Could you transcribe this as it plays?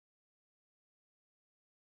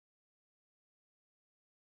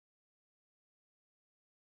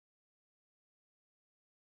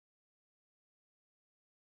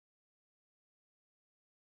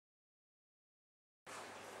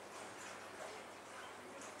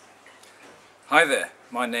Hi there,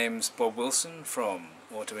 my name's Bob Wilson from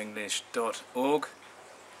autoenglish.org,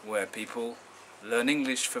 where people learn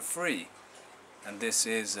English for free, and this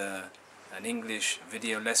is an English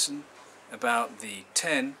video lesson about the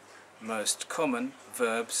 10 most common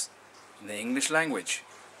verbs in the English language.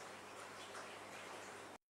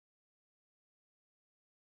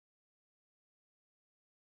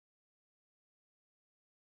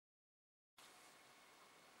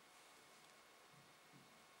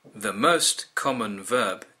 The most common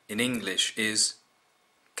verb in English is,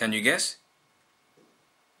 can you guess?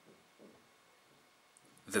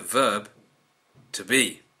 The verb to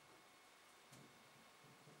be.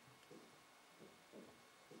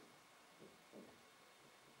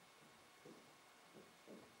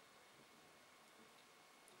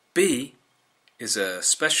 Be is a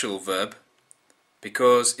special verb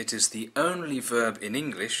because it is the only verb in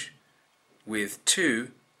English with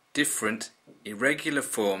two different irregular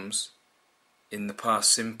forms in the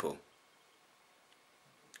past simple.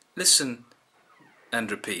 Listen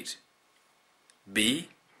and repeat. Be,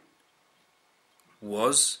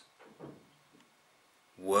 was,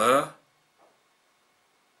 were,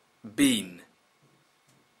 been.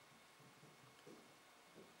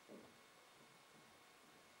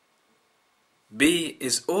 Be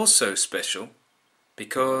is also special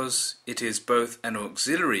because it is both an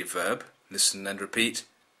auxiliary verb, listen and repeat,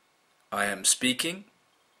 I am speaking,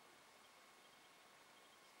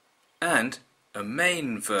 and a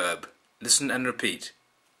main verb, listen and repeat,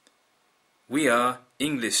 we are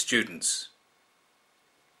English students.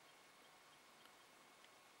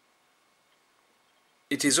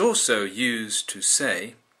 It is also used to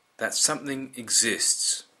say that something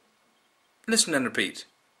exists. Listen and repeat.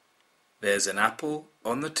 There's an apple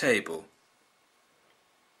on the table.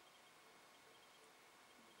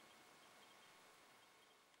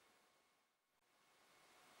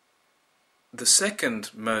 The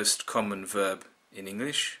second most common verb in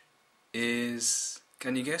English is,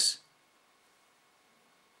 can you guess?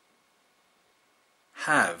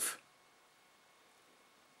 Have.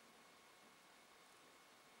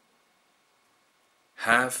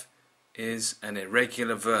 Have is an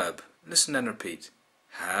irregular verb. Listen and repeat.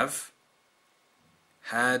 Have,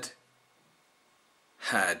 had,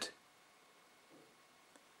 had.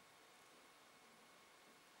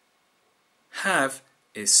 Have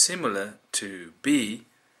is similar to be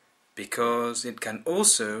because it can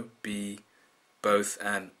also be both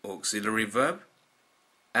an auxiliary verb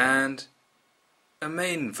and a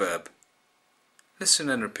main verb. Listen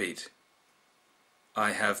and repeat.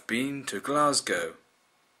 I have been to Glasgow.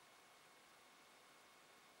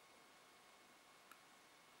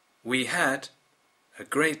 We had a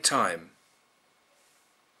great time.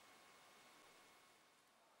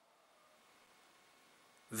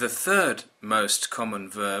 The third most common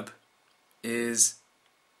verb is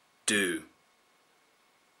do.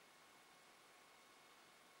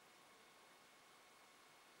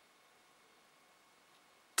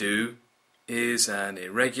 Do is an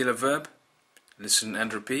irregular verb. Listen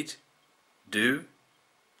and repeat. Do,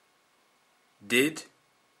 did,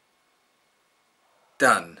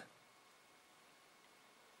 done.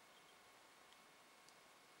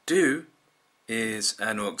 Do is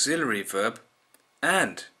an auxiliary verb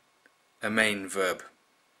and a main verb.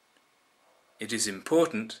 It is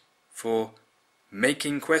important for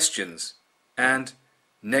making questions and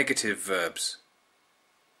negative verbs.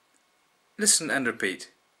 Listen and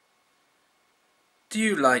repeat. Do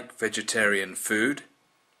you like vegetarian food?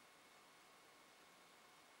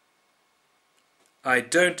 I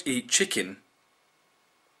don't eat chicken.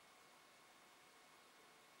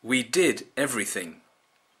 We did everything.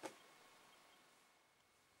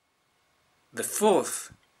 The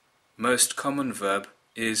fourth most common verb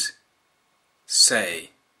is say.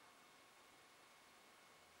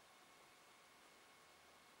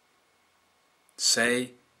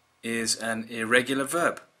 Say is an irregular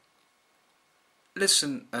verb.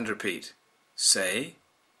 Listen and repeat. Say,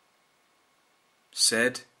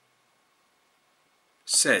 said,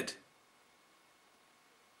 said.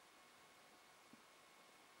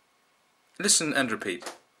 Listen and repeat.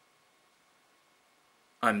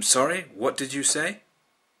 I'm sorry, what did you say?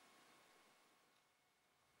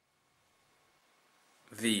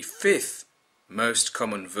 The fifth most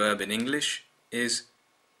common verb in English is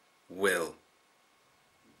will.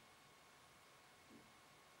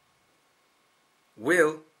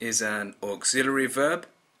 Will is an auxiliary verb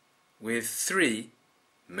with three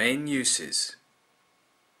main uses.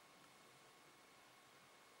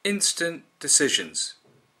 Instant decisions.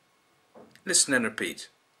 Listen and repeat.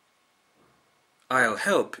 I'll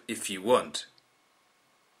help if you want.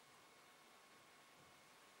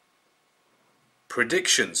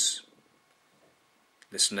 predictions.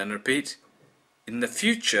 Listen and repeat. In the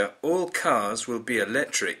future, all cars will be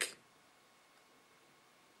electric.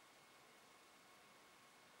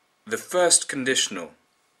 The first conditional.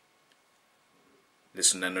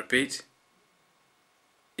 Listen and repeat.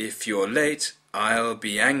 If you're late, I'll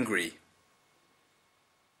be angry.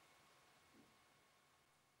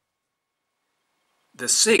 The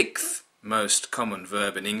sixth most common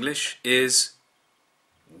verb in English is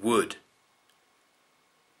would.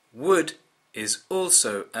 Would is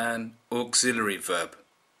also an auxiliary verb.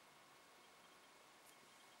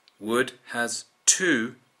 Would has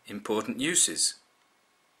two important uses.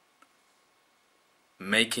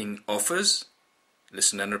 Making offers.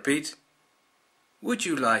 Listen and repeat. Would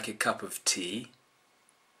you like a cup of tea?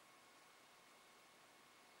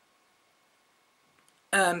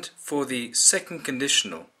 And for the second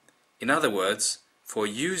conditional, in other words, for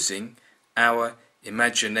using our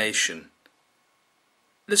imagination.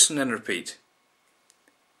 Listen and repeat.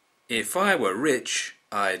 If I were rich,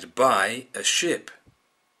 I'd buy a ship.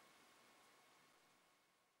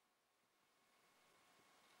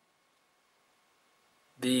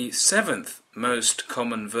 The seventh most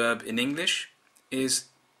common verb in English is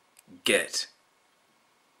get.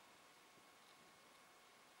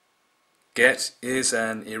 Get is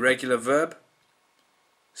an irregular verb.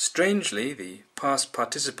 Strangely, the past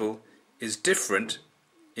participle is different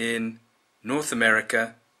in North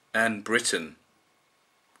America and Britain.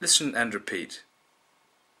 Listen and repeat.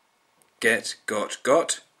 Get,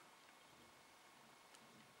 got.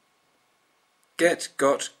 Get,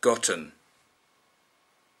 got, gotten.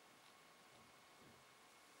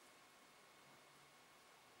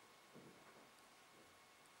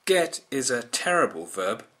 Get is a terrible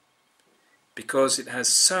verb because it has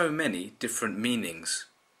so many different meanings.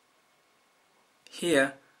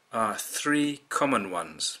 Here are three common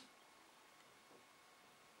ones.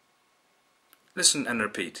 Listen and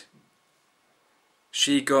repeat.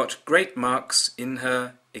 She got great marks in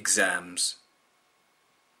her exams.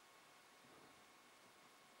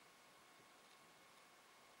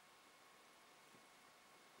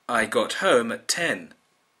 I got home at 10.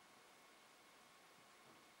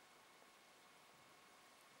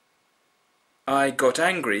 I got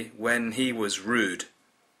angry when he was rude.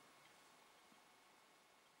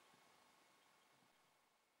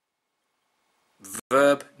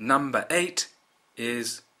 Verb number 8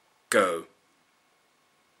 is go.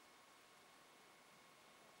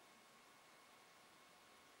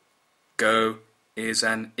 Go is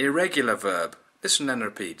an irregular verb. Listen and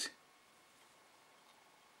repeat.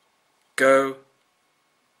 Go,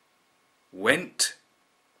 went,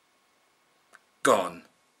 gone.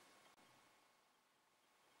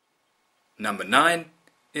 Number 9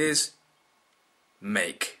 is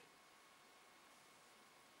make.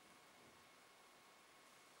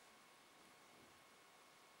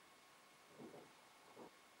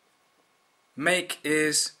 Make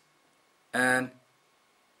is an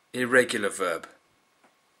irregular verb.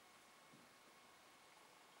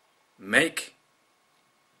 Make,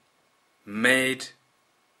 made,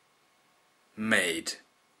 made.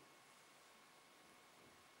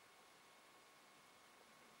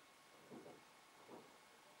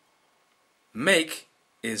 Make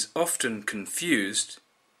is often confused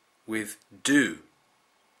with do.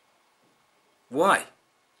 Why?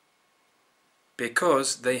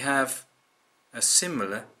 Because they have a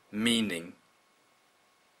similar meaning.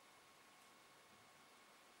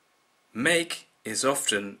 Make is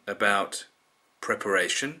often about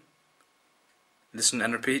preparation. Listen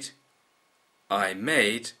and repeat. I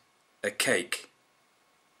made a cake.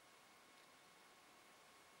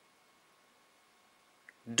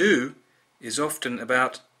 Do is often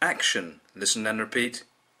about action. Listen and repeat.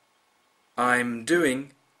 I'm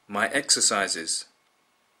doing my exercises.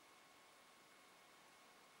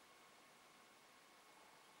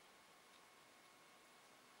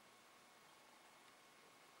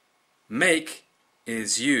 Make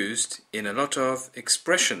is used in a lot of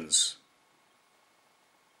expressions.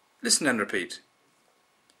 Listen and repeat.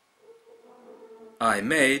 I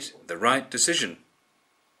made the right decision.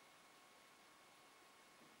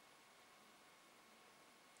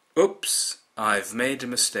 Oops, I've made a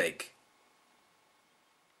mistake.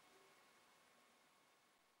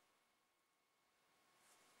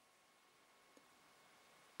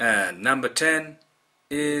 And number 10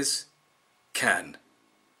 is can.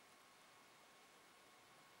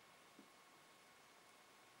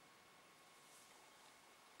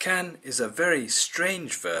 Can is a very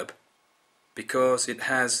strange verb because it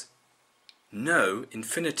has no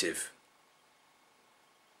infinitive.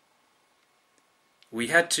 We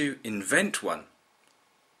had to invent one.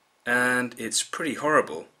 and it's pretty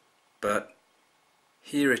horrible, but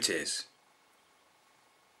here it is.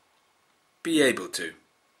 Be able to.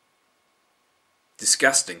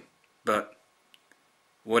 Disgusting, but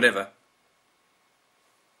whatever.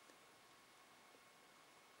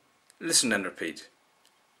 Listen and repeat.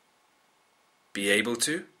 Be able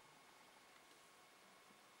to.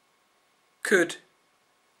 Could.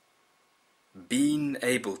 Been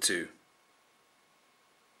able to.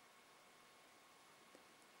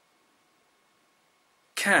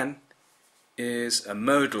 Can is a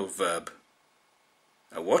modal verb.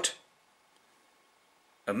 A what?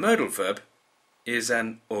 A modal verb is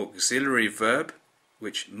an auxiliary verb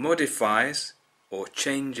which modifies or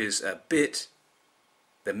changes a bit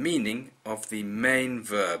the meaning of the main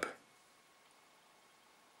verb.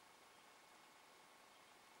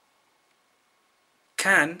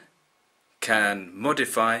 Can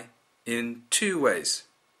modify in two ways.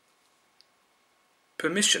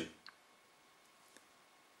 Permission.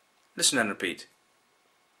 Listen and repeat.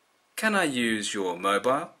 Can I use your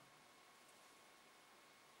mobile?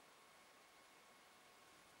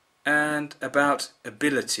 And about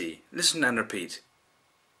ability. Listen and repeat.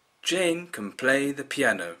 Jane can play the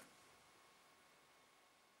piano.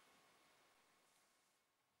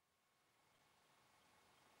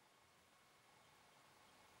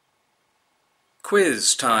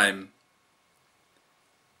 Quiz time.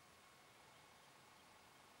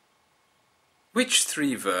 Which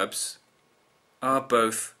three verbs are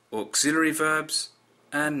both auxiliary verbs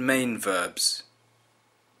and main verbs?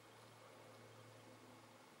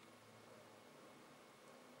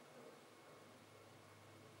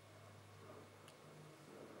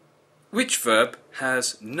 Which verb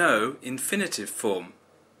has no infinitive form?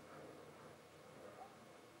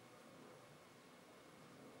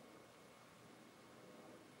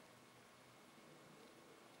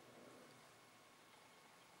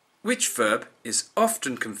 Which verb is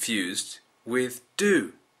often confused with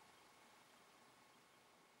do?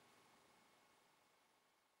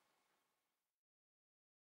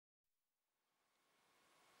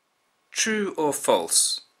 True or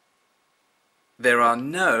false? There are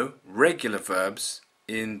no regular verbs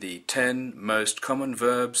in the 10 most common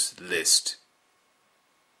verbs list.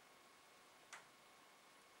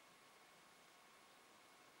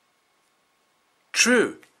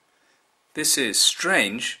 True. This is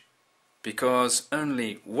strange because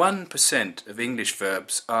only 1% of English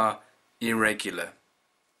verbs are irregular.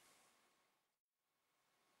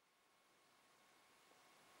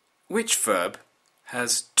 Which verb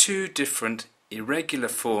has two different irregular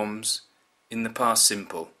forms in the past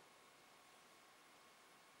simple?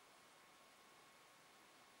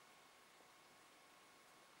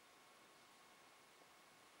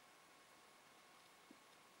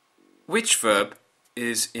 Which verb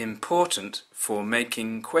is important for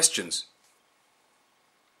making questions?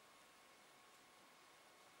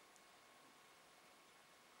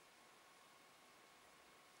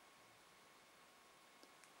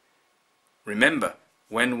 Remember,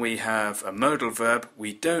 when we have a modal verb,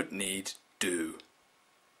 we don't need do.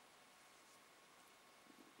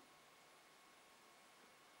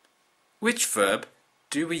 Which verb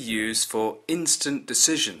do we use for instant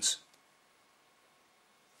decisions?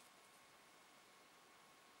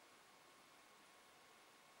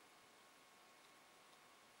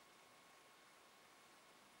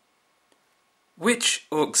 Which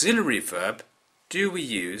auxiliary verb do we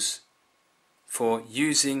use for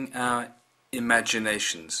using our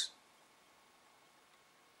imaginations?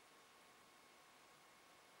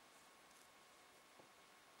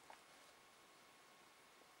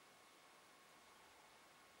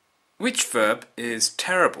 Which verb is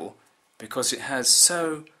terrible because it has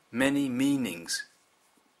so many meanings?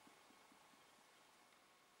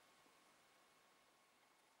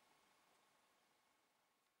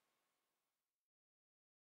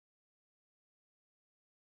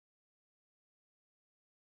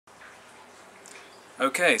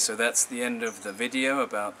 Okay, so that's the end of the video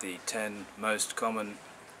about the 10 most common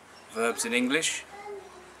verbs in English.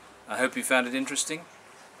 I hope you found it interesting.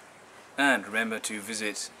 And remember to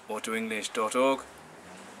visit autoenglish.org,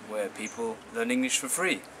 where people learn English for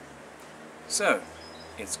free. So,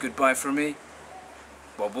 it's goodbye from me,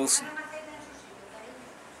 Bob Wilson.